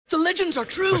The legends are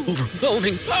true.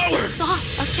 Overwhelming power!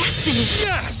 Sauce of destiny.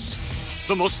 Yes!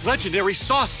 The most legendary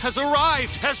sauce has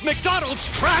arrived as McDonald's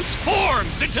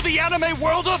transforms into the anime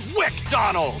world of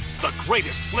WickDonald's. The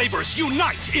greatest flavors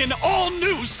unite in all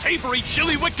new savory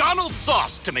chili McDonald's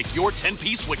sauce to make your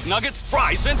 10-piece Wick Nuggets,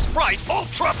 fries, and Sprite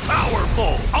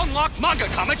ultra-powerful. Unlock manga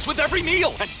comics with every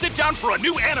meal and sit down for a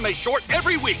new anime short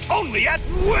every week only at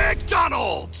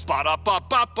WickDonald's.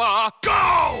 Ba-da-ba-ba-ba,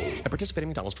 go! At participating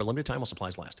McDonald's for a limited time while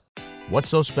supplies last. What's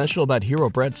so special about Hero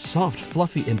Bread's soft,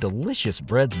 fluffy, and delicious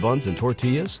breads, buns, and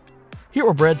tortillas?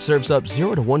 Hero Bread serves up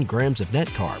 0 to 1 grams of net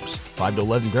carbs, 5 to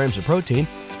 11 grams of protein,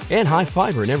 and high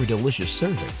fiber in every delicious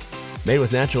serving. Made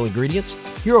with natural ingredients,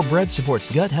 Hero Bread supports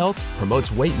gut health,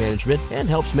 promotes weight management, and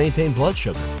helps maintain blood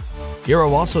sugar.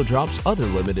 Hero also drops other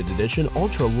limited edition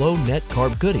ultra-low net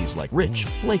carb goodies like rich,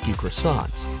 flaky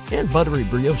croissants and buttery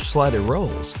brioche slider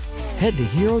rolls. Head to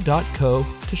hero.co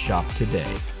to shop today.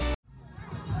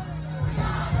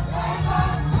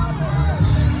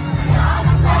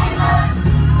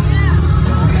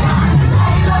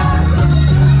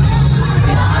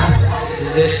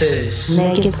 This is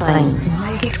Make It Plain.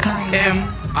 Make It Plain.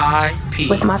 M.I.P.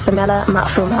 With Masamela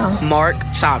Matfumo. Mark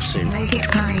Thompson. Make It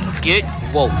Plain. Get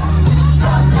woke.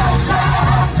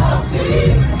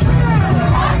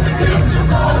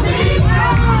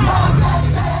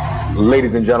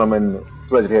 Ladies and gentlemen,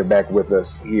 pleasure to have back with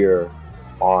us here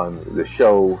on the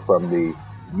show from the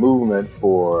Movement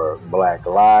for Black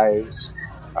Lives,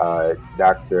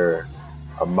 Dr.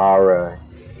 Amara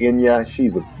Inya.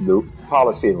 She's the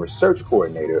Policy and Research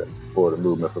Coordinator for the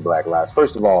Movement for Black Lives.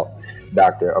 First of all,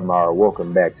 Dr. Amara,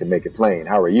 welcome back to Make It Plain.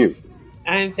 How are you?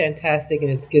 I'm fantastic, and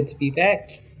it's good to be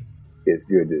back. It's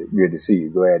good to see you.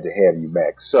 Glad to have you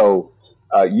back. So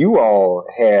you all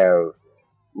have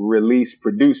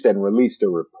produced and released a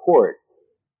report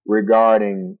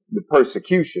regarding the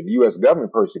persecution, U.S.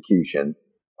 government persecution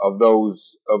of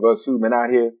those of us who've been out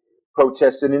here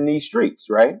protesting in these streets,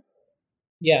 right?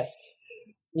 Yes.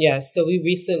 So we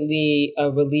recently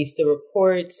released a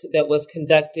report that was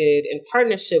conducted in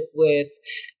partnership with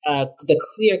the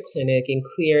CLEAR Clinic, and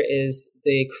CLEAR is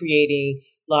the Creating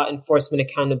Law Enforcement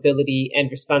Accountability and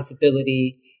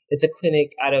Responsibility. It's a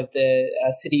clinic out of the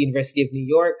City University of New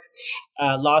York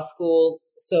Law School.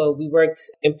 So we worked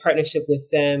in partnership with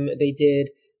them. They did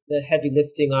the heavy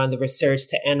lifting on the research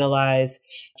to analyze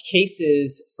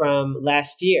cases from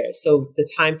last year. So the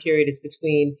time period is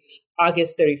between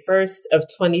August 31st of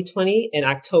 2020 and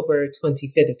October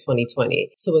 25th of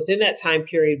 2020. So within that time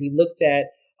period, we looked at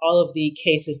all of the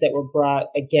cases that were brought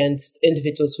against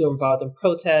individuals who were involved in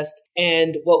protest.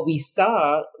 And what we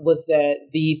saw was that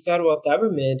the federal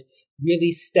government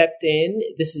really stepped in.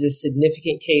 This is a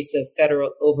significant case of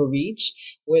federal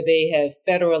overreach, where they have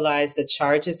federalized the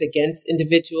charges against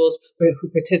individuals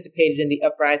who participated in the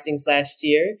uprisings last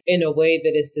year in a way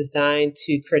that is designed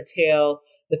to curtail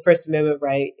the First Amendment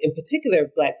right, in particular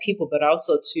of Black people, but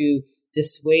also to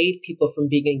dissuade people from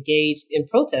being engaged in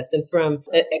protest and from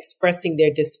expressing their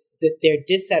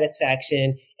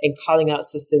dissatisfaction and calling out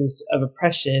systems of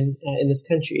oppression in this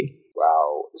country.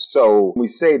 Wow. So we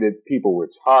say that people were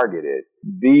targeted.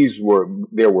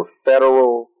 There were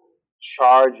federal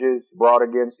charges brought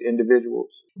against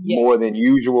individuals, more than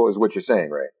usual is what you're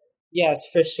saying, right? Yes,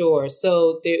 for sure.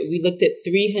 So we looked at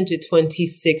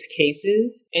 326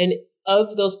 cases, and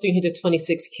of those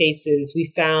 326 cases,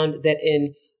 we found that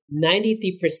in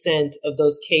 93% of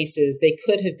those cases, they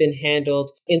could have been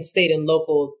handled in state and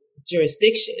local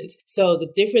jurisdictions. So the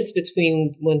difference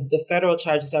between when the federal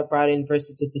charges are brought in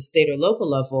versus at the state or local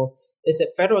level is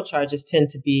that federal charges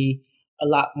tend to be a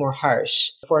lot more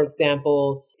harsh. For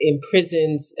example, in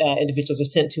prisons, individuals are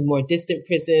sent to more distant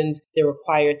prisons. They're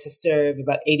required to serve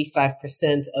about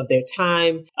 85% of their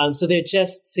time. So they're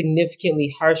just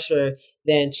significantly harsher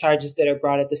than charges that are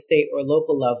brought at the state or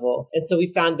local level. And so we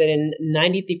found that in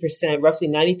roughly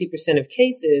 93% of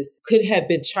cases could have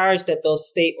been charged at those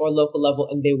state or local level,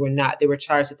 and they were not. They were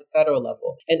charged at the federal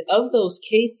level. And of those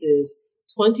cases,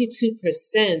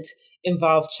 22%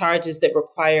 involve charges that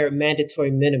require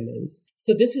mandatory minimums.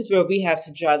 So this is where we have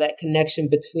to draw that connection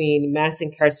between mass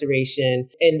incarceration,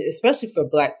 and especially for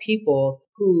Black people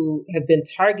who have been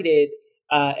targeted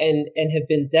and have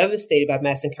been devastated by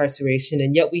mass incarceration.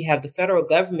 And yet we have the federal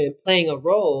government playing a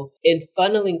role in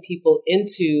funneling people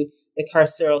into the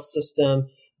carceral system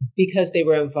because they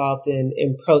were involved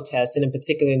in protests, and in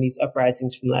particular in these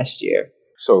uprisings from last year.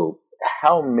 So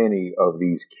how many of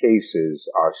these cases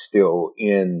are still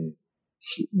in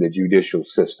the judicial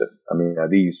system? I mean, are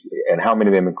these, and how many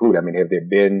of them include? I mean, have there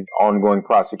been ongoing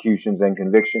prosecutions and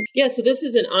convictions? Yeah, so this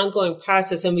is an ongoing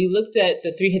process. And we looked at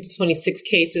the 326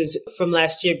 cases from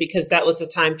last year because that was the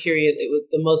time period, it was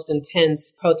the most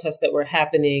intense protests that were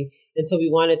happening. And so we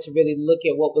wanted to really look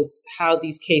at how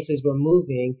these cases were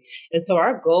moving. And so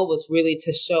our goal was really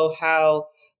to show how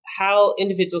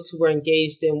individuals who were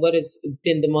engaged in what has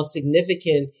been the most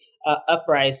significant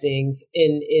uprisings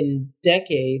in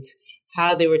decades,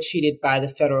 how they were treated by the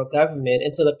federal government.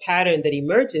 And so the pattern that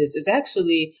emerges is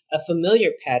actually a familiar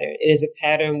pattern. It is a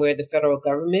pattern where the federal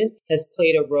government has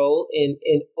played a role in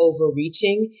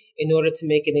overreaching in order to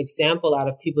make an example out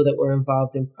of people that were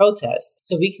involved in protest.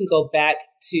 So we can go back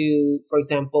to, for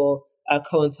example,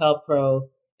 COINTELPRO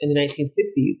in the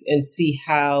 1960s and see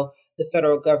how the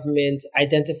federal government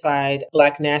identified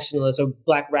Black nationalists, or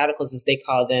Black radicals as they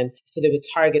call them. So they would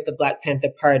target the Black Panther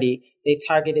Party. They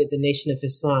targeted the Nation of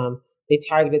Islam. They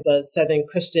targeted the Southern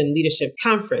Christian Leadership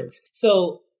Conference.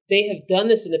 So they have done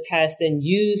this in the past and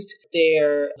used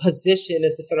their position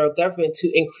as the federal government to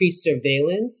increase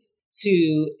surveillance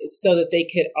so that they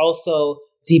could also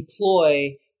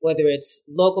deploy, whether it's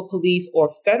local police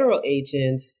or federal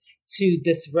agents, to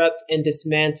disrupt and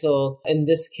dismantle, in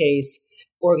this case,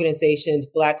 organizations,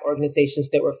 Black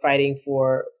organizations that were fighting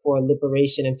for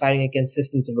liberation and fighting against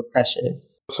systems of oppression.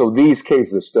 So these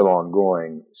cases are still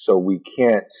ongoing. So we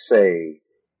can't say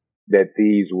that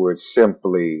these were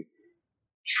simply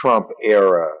Trump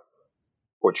era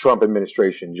or Trump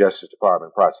administration Justice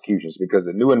Department prosecutions, because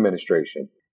the new administration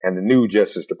and the new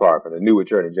Justice Department, the new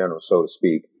Attorney General, so to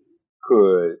speak,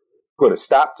 could put a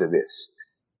stop to this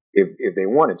if they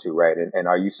wanted to, right? And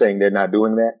are you saying they're not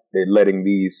doing that? They're letting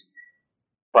these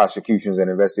prosecutions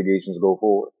and investigations go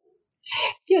forward?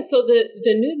 Yeah, so the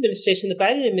new administration, the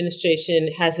Biden administration,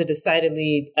 has a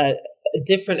decidedly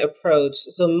different approach.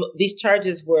 So these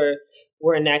charges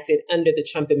were enacted under the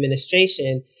Trump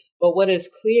administration. But what is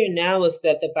clear now is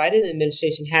that the Biden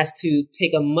administration has to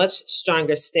take a much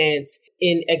stronger stance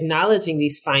in acknowledging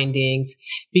these findings,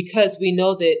 because we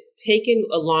know that taken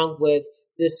along with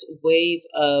this wave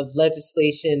of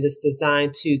legislation that's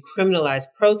designed to criminalize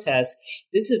protests,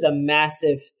 this is a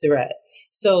massive threat.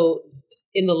 So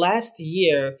in the last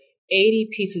year, 80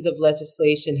 pieces of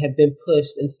legislation have been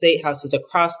pushed in state houses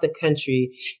across the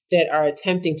country that are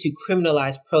attempting to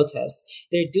criminalize protests.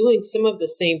 They're doing some of the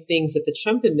same things that the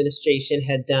Trump administration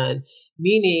had done,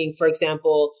 meaning, for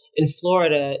example, in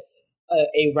Florida,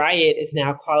 a riot is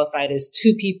now qualified as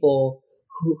two people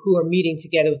who are meeting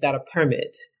together without a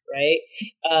permit.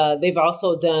 Right? They've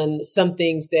also done some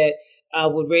things that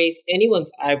would raise anyone's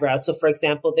eyebrows. So, for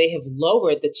example, they have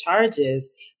lowered the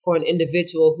charges for an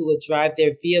individual who would drive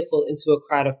their vehicle into a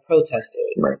crowd of protesters.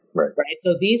 Right.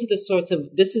 So this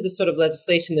is the sort of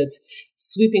legislation that's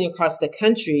sweeping across the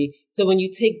country. So when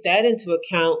you take that into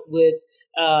account with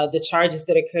the charges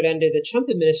that occurred under the Trump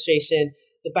administration,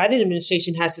 the Biden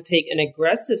administration has to take an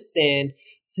aggressive stand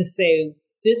to say,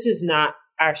 this is not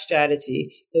our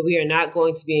strategy, that we are not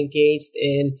going to be engaged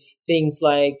in things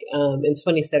like in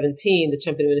 2017, the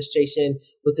Trump administration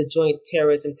with the Joint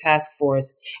Terrorism Task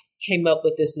Force came up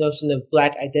with this notion of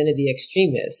Black identity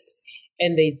extremists.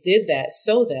 And they did that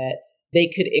so that they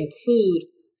could include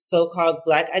so-called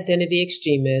Black identity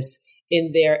extremists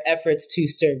in their efforts to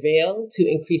surveil, to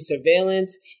increase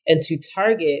surveillance, and to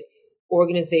target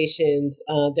organizations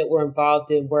that were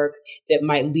involved in work that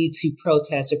might lead to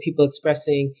protests or people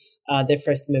expressing their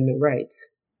First Amendment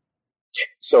rights.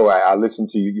 So I listened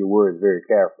to your words very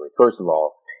carefully. First of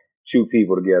all, two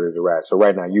people together is a riot. So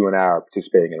right now, you and I are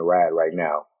participating in a riot right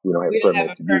now. We don't have a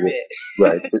permit to do this,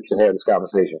 right? To have this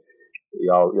conversation.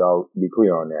 Y'all be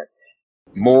clear on that.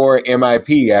 More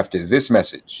MIP after this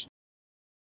message.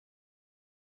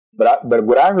 But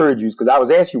what I heard you, because I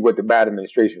was asking you what the Biden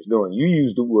administration was doing, you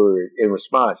used the word in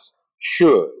response,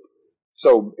 should.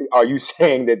 So are you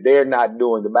saying that they're not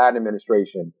doing, the Biden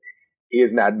administration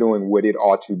is not doing what it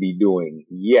ought to be doing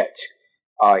yet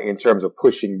in terms of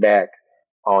pushing back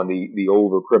on the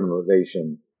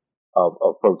over-criminalization of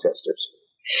protesters?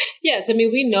 Yes, I mean,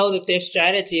 we know that their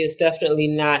strategy is definitely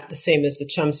not the same as the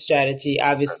Trump strategy.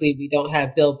 Obviously, we don't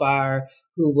have Bill Barr,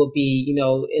 who will be,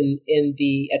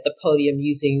 at the podium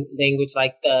using language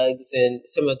like thugs and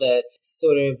some of the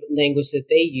sort of language that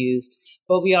they used.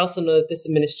 But we also know that this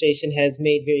administration has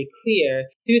made very clear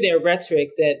through their rhetoric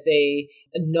that they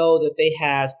know that they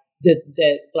have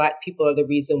that Black people are the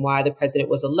reason why the president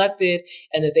was elected,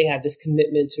 and that they have this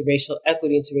commitment to racial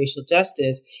equity and to racial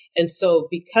justice. And so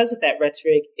because of that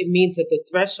rhetoric, it means that the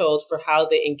threshold for how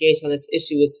they engage on this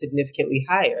issue is significantly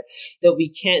higher, that we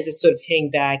can't just sort of hang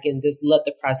back and just let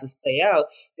the process play out.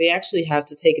 They actually have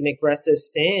to take an aggressive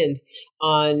stand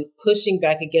on pushing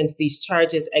back against these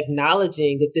charges,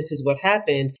 acknowledging that this is what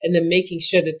happened, and then making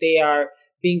sure that they are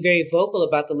being very vocal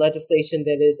about the legislation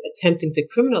that is attempting to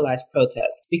criminalize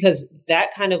protests, because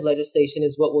that kind of legislation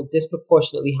is what will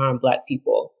disproportionately harm Black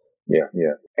people.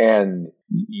 Yeah. And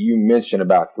you mentioned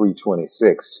about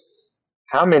 326.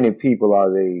 How many people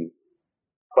are they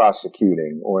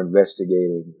prosecuting or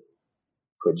investigating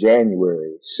for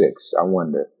January 6th? I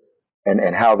wonder.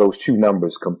 And how those two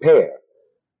numbers compare.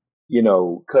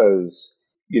 Because,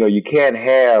 you can't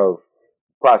have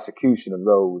prosecution of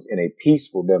those in a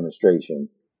peaceful demonstration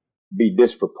be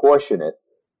disproportionate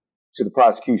to the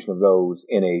prosecution of those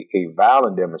in a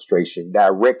violent demonstration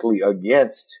directly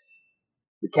against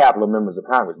the Capitol members of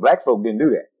Congress. Black folk didn't do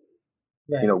that.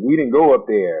 Right. We didn't go up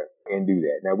there and do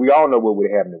that. Now, we all know what would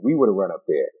have happened if we would have run up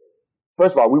there.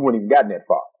 First of all, we wouldn't even gotten that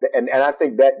far. And I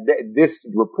think that this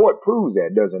report proves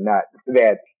that, does it not?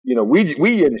 That,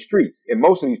 we in the streets, and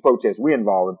most of these protests we're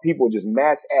involved in, people just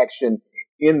mass action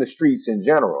in the streets in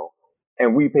general,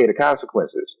 and we pay the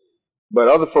consequences. But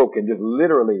other folk can just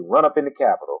literally run up in the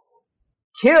Capitol,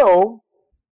 kill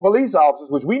police officers,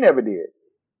 which we never did.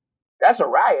 That's a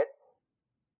riot,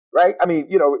 right? I mean,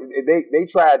 they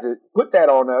tried to put that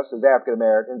on us as African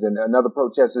Americans and other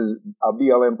protesters,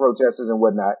 BLM protesters and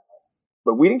whatnot.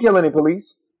 But we didn't kill any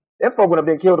police. Them folk went up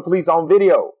there and killed the police on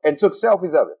video and took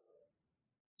selfies of it.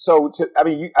 So,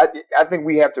 I think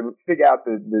we have to figure out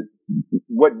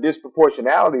what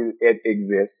disproportionality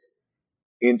exists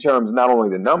in terms not only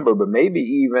the number, but maybe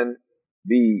even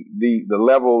the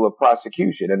level of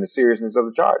prosecution and the seriousness of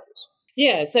the charges.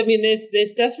 Yes,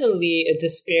 there's definitely a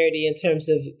disparity in terms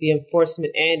of the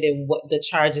enforcement and in what the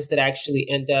charges that actually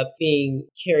end up being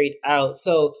carried out.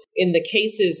 So in the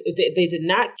cases, they did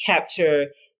not capture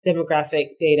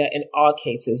demographic data in all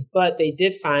cases, but they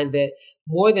did find that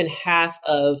more than half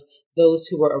of those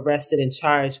who were arrested and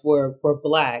charged were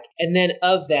Black. And then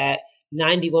of that,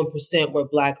 91% were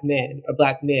Black men or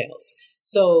Black males.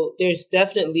 So there's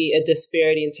definitely a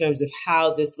disparity in terms of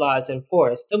how this law is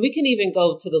enforced. And we can even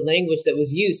go to the language that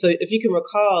was used. So if you can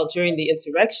recall, during the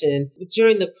insurrection,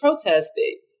 during the protest,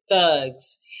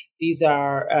 thugs, these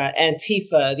are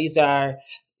Antifa, these are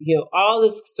all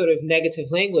this sort of negative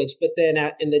language. But then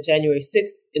in the January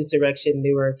 6th insurrection,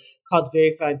 they were called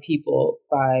very fine people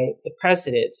by the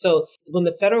president. So when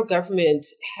the federal government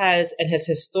has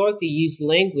historically used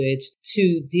language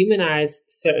to demonize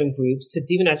certain groups, to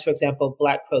demonize, for example,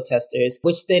 Black protesters,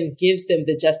 which then gives them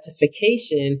the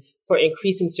justification for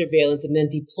increasing surveillance and then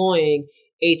deploying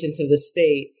agents of the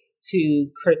state to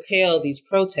curtail these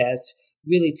protests,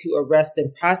 really to arrest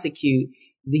and prosecute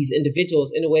these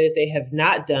individuals in a way that they have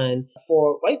not done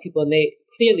for white people. And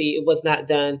it was not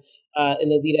done in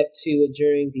the lead up to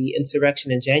during the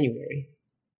insurrection in January.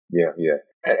 Yeah.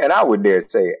 And I would dare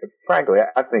say, frankly,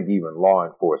 I think even law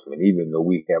enforcement, even though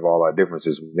we have all our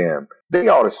differences with them, they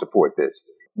ought to support this.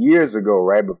 Years ago,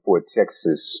 right before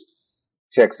Texas's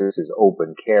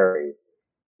open carry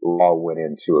law went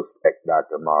into effect,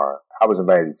 Dr. Mara, I was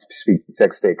invited to speak to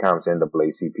Texas State Conference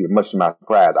NAACP. Much to my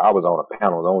surprise, I was on a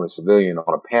panel, the only civilian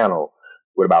on a panel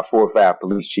with about 4 or 5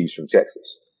 police chiefs from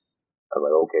Texas. I was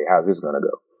like, okay, how's this going to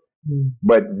go? Mm.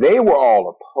 But they were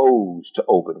all opposed to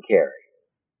open carry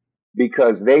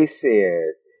because they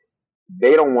said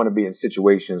they don't want to be in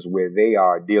situations where they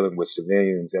are dealing with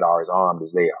civilians that are as armed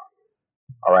as they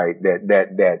are. All right,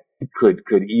 that could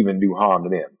even do harm to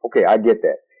them. Okay, I get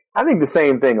that. I think the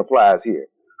same thing applies here.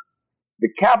 The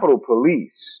Capitol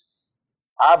Police,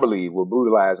 I believe, were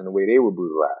brutalized in the way they were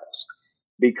brutalized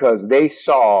because they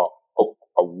saw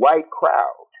a white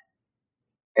crowd.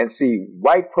 And see,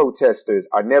 white protesters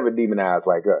are never demonized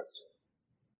like us.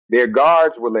 Their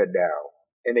guards were let down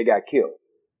and they got killed.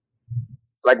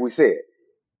 Like we said,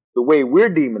 the way we're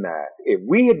demonized, if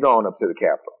we had gone up to the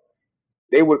Capitol,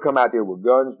 they would come out there with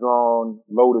guns drawn,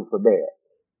 loaded for bear.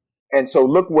 And so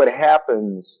look what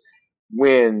happens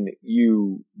when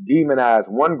you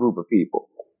demonize one group of people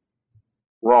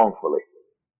wrongfully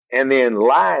and then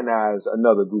lionize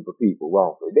another group of people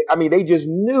wrongfully. They just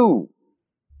knew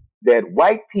that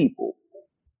white people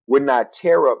would not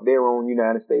tear up their own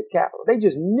United States Capitol. They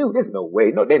just knew there's no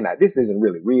way. No, they're not. This isn't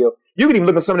really real. You can even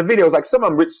look at some of the videos, like some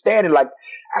of them standing like,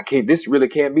 this really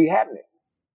can't be happening.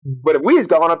 But if we had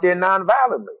gone up there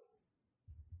nonviolently,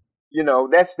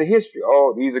 that's the history.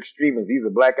 Oh, these extremists, these are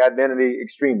black identity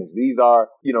extremists. These are,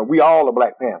 we all are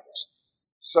Black Panthers.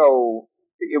 So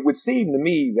it would seem to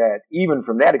me that even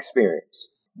from that experience,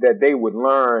 that they would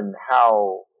learn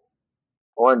how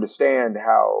or understand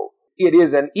how it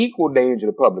is an equal danger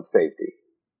to public safety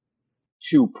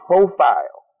to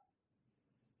profile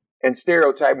and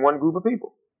stereotype one group of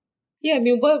people. Yeah, I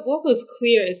mean, what was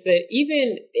clear is that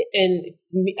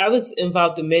I was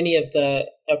involved in many of the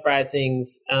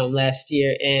uprisings last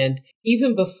year, and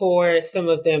even before some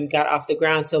of them got off the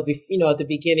ground, so at the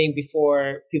beginning,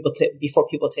 before people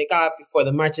take off, before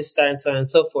the marches start, and so on and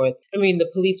so forth. I mean,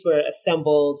 the police were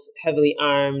assembled, heavily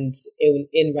armed,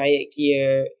 in riot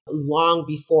gear, long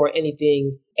before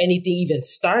anything even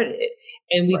started.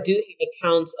 And we do have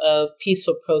accounts of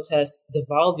peaceful protests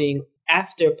devolving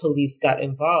after police got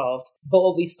involved. But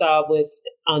what we saw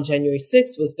on January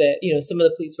 6th was that, some of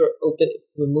the police were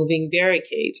removing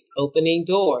barricades, opening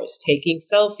doors, taking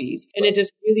selfies. And it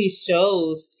just really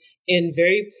shows in a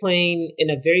very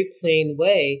plain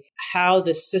way how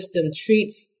the system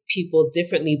treats people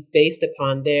differently based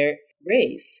upon their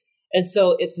race. And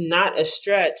so it's not a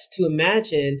stretch to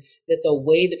imagine that the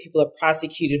way that people are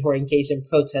prosecuted who are engaged in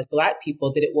protest, Black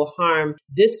people, that it will harm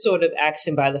this sort of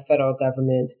action by the federal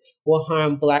government, will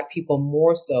harm Black people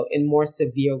more so in more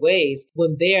severe ways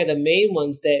when they are the main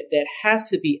ones that have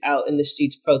to be out in the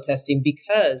streets protesting.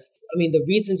 Because, the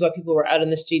reasons why people were out in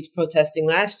the streets protesting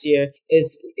last year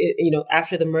is,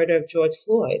 after the murder of George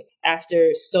Floyd,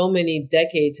 after so many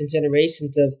decades and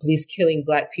generations of police killing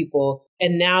Black people,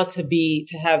 and now to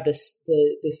have the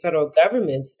federal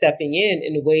government stepping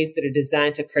in ways that are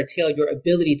designed to curtail your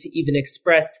ability to even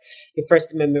express your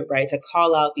First Amendment right, to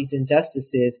call out these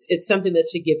injustices, it's something that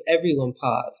should give everyone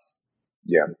pause.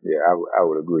 Yeah, I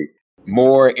would agree.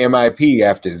 More MIP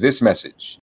after this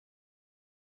message.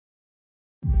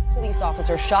 Police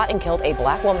officer shot and killed a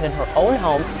Black woman in her own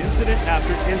home. Incident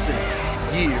after incident,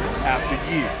 year after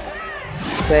year.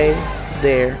 Say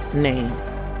Their Name,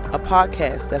 a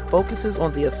podcast that focuses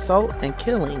on the assault and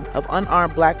killing of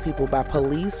unarmed Black people by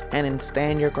police and in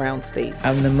Stand Your Ground states.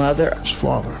 I'm the mother,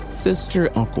 father,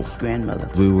 sister, uncle, grandmother.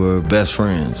 We were best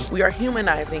friends. We are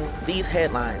humanizing these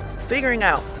headlines, figuring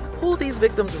out who these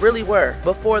victims really were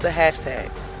before the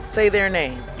hashtags. Say Their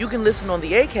Name. You can listen on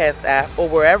the Acast app or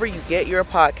wherever you get your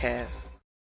podcasts.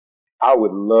 I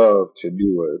would love to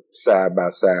do a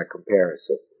side-by-side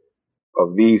comparison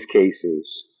of these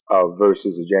cases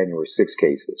versus the January 6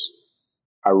 cases.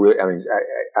 I would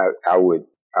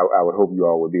hope you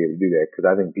all would be able to do that, because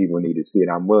I think people need to see it.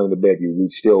 I'm willing to bet you we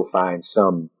still find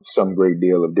some great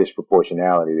deal of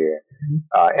disproportionality there.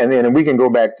 Mm-hmm. And then we can go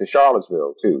back to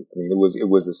Charlottesville too. I mean, it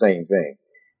was the same thing.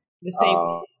 The same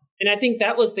thing. And I think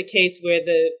that was the case where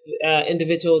the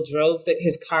individual drove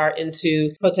his car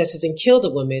into protesters and killed a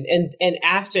woman. And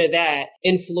after that,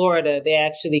 in Florida, they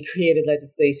actually created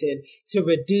legislation to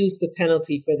reduce the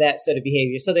penalty for that sort of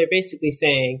behavior. So they're basically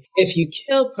saying, if you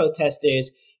kill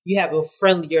protesters, you have a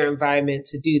friendlier environment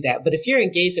to do that. But if you're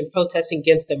engaged in protesting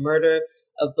against the murder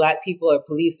of Black people or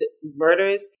police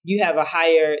murders, you have a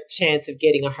higher chance of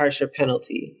getting a harsher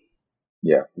penalty.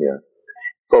 Yeah.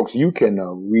 Folks, you can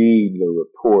read the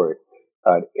report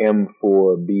at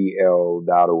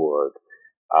m4bl.org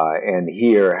and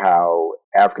hear how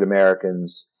African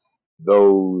Americans,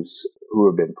 those who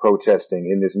have been protesting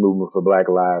in this movement for Black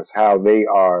lives, how they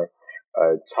are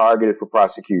targeted for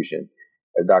prosecution,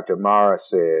 as Dr. Mara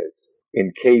says,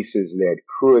 in cases that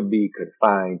could be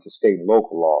confined to state and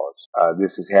local laws.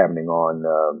 This is happening on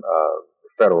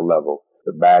federal level.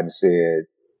 Biden said,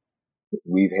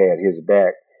 we've had his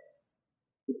back.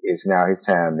 It's now his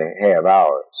time to have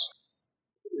ours.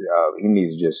 He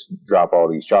needs to just drop all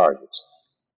these charges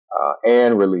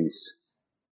and release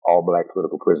all Black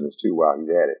political prisoners too while he's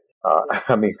at it. I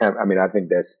think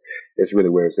that's really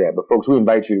where it's at. But folks, we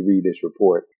invite you to read this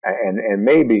report, and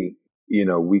maybe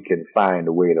we can find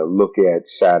a way to look at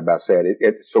side by side.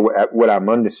 So what I'm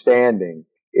understanding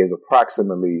is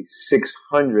approximately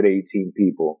 618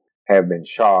 people have been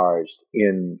charged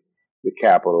in the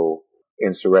Capitol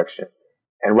insurrection.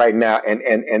 And right now,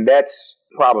 and that's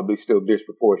probably still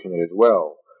disproportionate as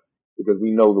well, because we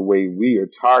know the way we are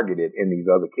targeted in these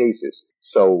other cases.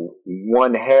 So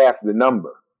 1/2 the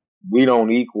number, we don't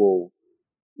equal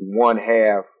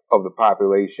 1/2 of the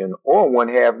population or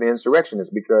 1/2 the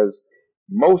insurrectionists, because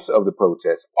most of the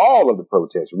protests, all of the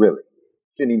protests really,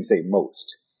 shouldn't even say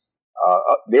most.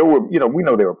 There were, we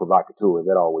know there were provocateurs.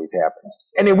 That always happens.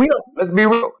 And then let's be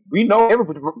real, we know every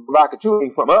provocateur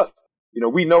ain't from us.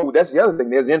 We know that's the other thing.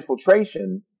 There's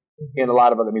infiltration in a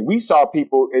lot of other. We saw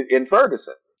people in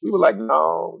Ferguson. We were like,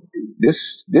 no,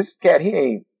 this cat,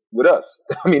 he with us.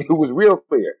 I mean, it was real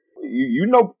clear. You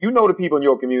know the people in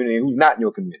your community and who's not in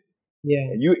your community.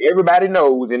 Yeah. And everybody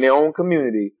knows in their own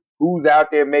community who's out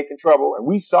there making trouble. And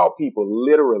we saw people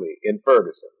literally in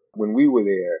Ferguson when we were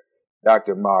there,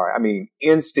 Dr. Amara,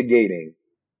 instigating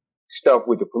stuff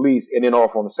with the police and then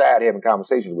off on the side having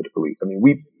conversations with the police. I mean,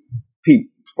 we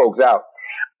peeped folks out.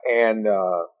 And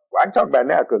I can talk about it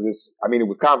now because it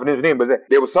was confidential then, but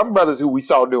there were some brothers who we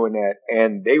saw doing that,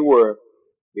 and the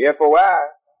FOI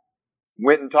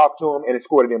went and talked to them and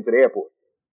escorted them to the airport.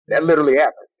 That literally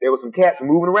happened. There were some cats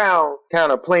moving around,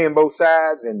 kind of playing both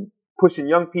sides and pushing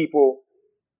young people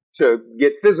to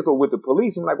get physical with the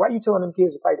police. I'm like, why are you telling them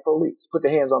kids to fight the police? Put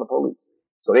their hands on the police.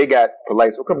 So they got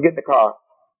polite. So come get in the car.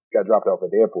 Got dropped off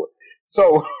at the airport.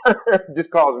 So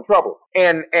just causing trouble.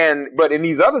 But in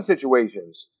these other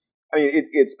situations,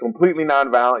 it's completely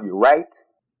nonviolent. You're right.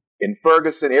 In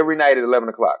Ferguson, every night at 11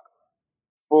 o'clock,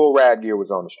 full riot gear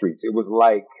was on the streets. It was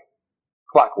like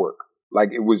clockwork.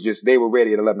 Like it was just, they were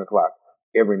ready at 11 o'clock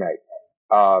every night.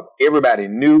 Everybody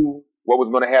knew what was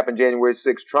going to happen January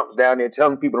 6th. Trump's down there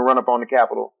telling people to run up on the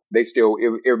Capitol.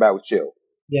 Everybody was chill.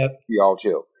 Yep. We all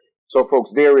chill. So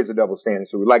folks, there is a double standard.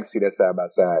 So we'd like to see that side by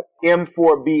side.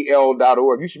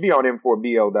 M4BL.org. You should be on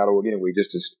M4BL.org anyway,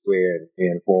 just to swear and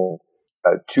inform.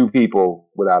 2 people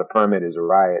without a permit is a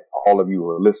riot. All of you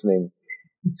who are listening,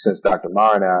 since Dr.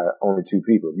 Mara and I are only 2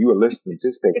 people, if you are listening to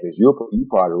this, you're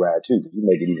part of the riot too, because you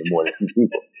make it even more than 2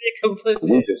 people. You're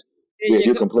complicit.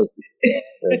 You're complicit.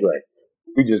 That's right.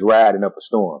 We just riding up a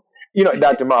storm.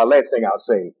 Dr. Mara, last thing I'll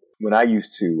say, when I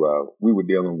used to, we were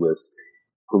dealing with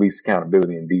police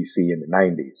accountability in D.C. in the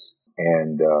 90s,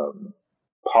 and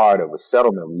part of a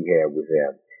settlement we had with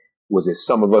them was that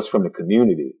some of us from the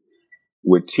community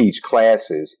would teach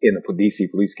classes in the D.C.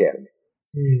 Police Academy.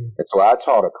 Mm. And so I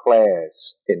taught a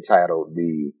class entitled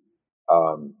the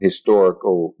historic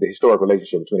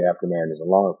relationship between African Americans and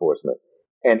law enforcement.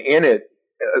 And in it,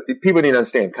 people didn't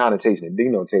understand connotation and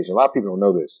denotation. A lot of people don't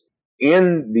know this.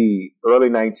 In the early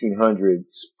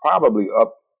 1900s, probably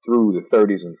up through the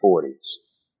 30s and 40s,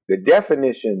 the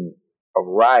definition of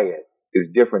riot is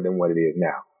different than what it is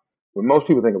now. When most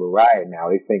people think of a riot now,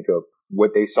 they think of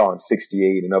what they saw in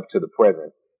 68 and up to the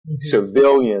present,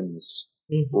 civilians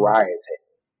rioting.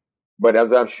 But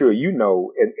as I'm sure you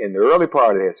know, in the early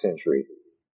part of that century,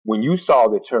 when you saw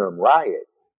the term riot,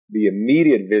 the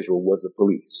immediate visual was the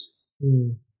police.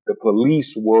 Mm. The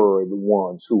police were the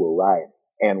ones who were rioting,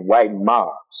 and white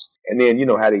mobs. And then, you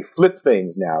know how they flip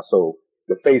things now. So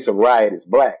the face of riot is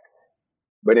black.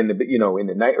 But in the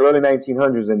early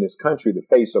 1900s in this country, the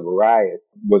face of a riot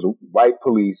was white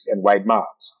police and white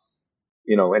mobs.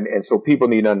 And so people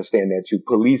need to understand that too.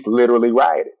 Police literally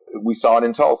rioted. We saw it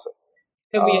in Tulsa.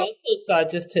 And we also saw,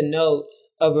 just to note,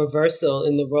 a reversal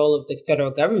in the role of the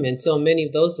federal government. So in many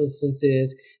of those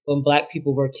instances, when Black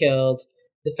people were killed,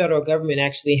 the federal government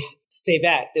actually stay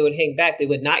back. They would hang back. They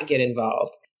would not get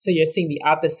involved. So you're seeing the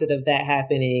opposite of that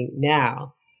happening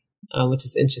now, which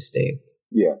is interesting.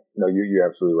 Yeah, no, you're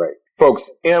absolutely right. Folks,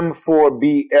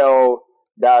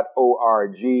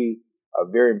 M4BL.org, a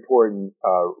very important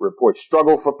report,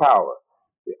 Struggle for Power,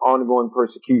 the ongoing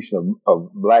persecution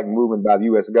of Black movement by the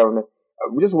U.S. government.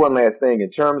 Just one last thing,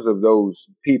 in terms of those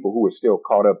people who are still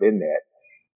caught up in that,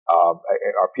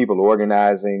 are people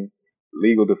organizing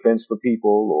legal defense for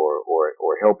people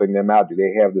or helping them out? Do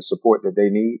they have the support that they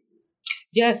need?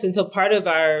 Yes. And so part of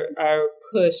our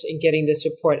push in getting this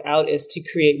report out is to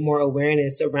create more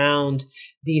awareness around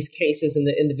these cases and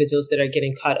the individuals that are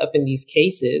getting caught up in these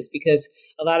cases, because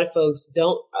a lot of folks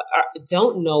don't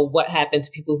know what happened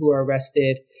to people who were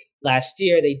arrested last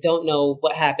year. They don't know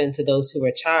what happened to those who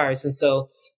were charged. And so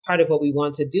part of what we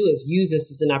want to do is use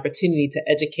this as an opportunity to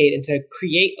educate and to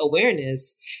create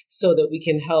awareness so that we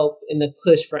can help in the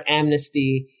push for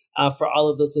amnesty for all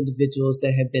of those individuals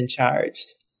that have been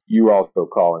charged. You also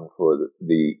calling for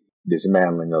the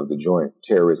dismantling of the Joint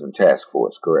Terrorism Task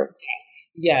Force, correct?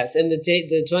 Yes. And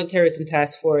the Joint Terrorism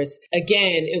Task Force,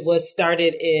 again, it was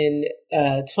started in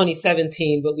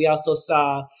 2017, but we also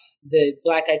saw the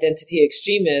Black identity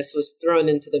extremists was thrown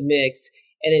into the mix,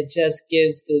 and it just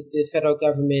gives the federal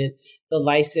government the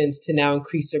license to now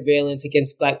increase surveillance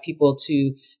against Black people,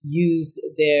 to use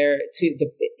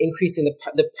increasing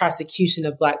the prosecution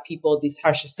of Black people, these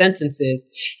harsher sentences.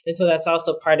 And so that's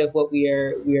also part of what we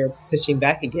are pushing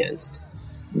back against.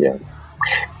 Yeah.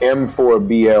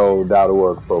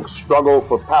 M4BL.org, folks. Struggle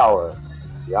for Power,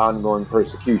 the ongoing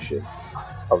persecution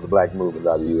of the Black movement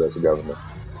by the U.S. government.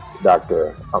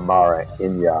 Dr. Amara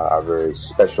Inya, our very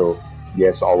special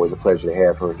guest. Always a pleasure to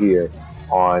have her here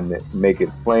on Make It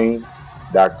Plain.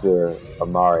 Dr.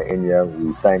 Amara Inya,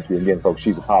 we thank you again, folks.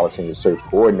 She's a policy and research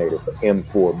coordinator for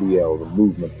M4BL, the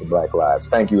Movement for Black Lives.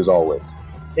 Thank you as always.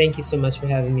 Thank you so much for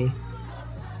having me.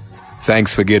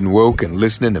 Thanks for getting woke and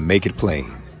listening to Make It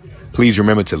Plain. Please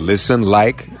remember to listen,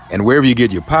 like, and wherever you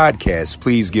get your podcasts,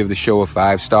 please give the show a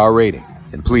 5-star rating.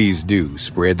 And please do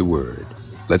spread the word.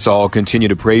 Let's all continue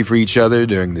to pray for each other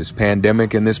during this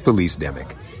pandemic and this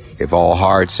police-demic. If all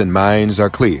hearts and minds are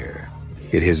clear,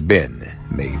 it has been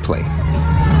made plain.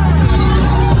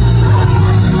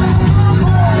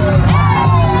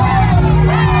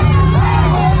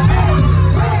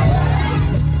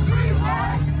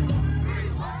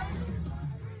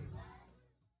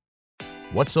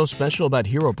 What's so special about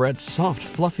Hero Bread's soft,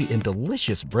 fluffy, and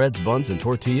delicious breads, buns, and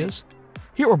tortillas?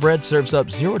 Hero Bread serves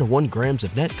up 0 to 1 grams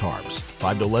of net carbs,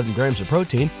 5 to 11 grams of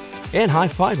protein, and high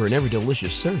fiber in every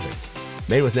delicious serving.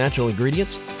 Made with natural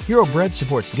ingredients, Hero Bread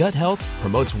supports gut health,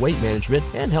 promotes weight management,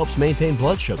 and helps maintain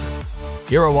blood sugar.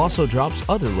 Hero also drops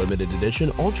other limited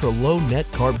edition ultra-low net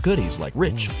carb goodies like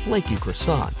rich, flaky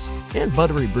croissants and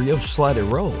buttery brioche slider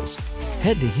rolls.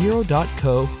 Head to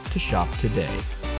hero.co to shop today.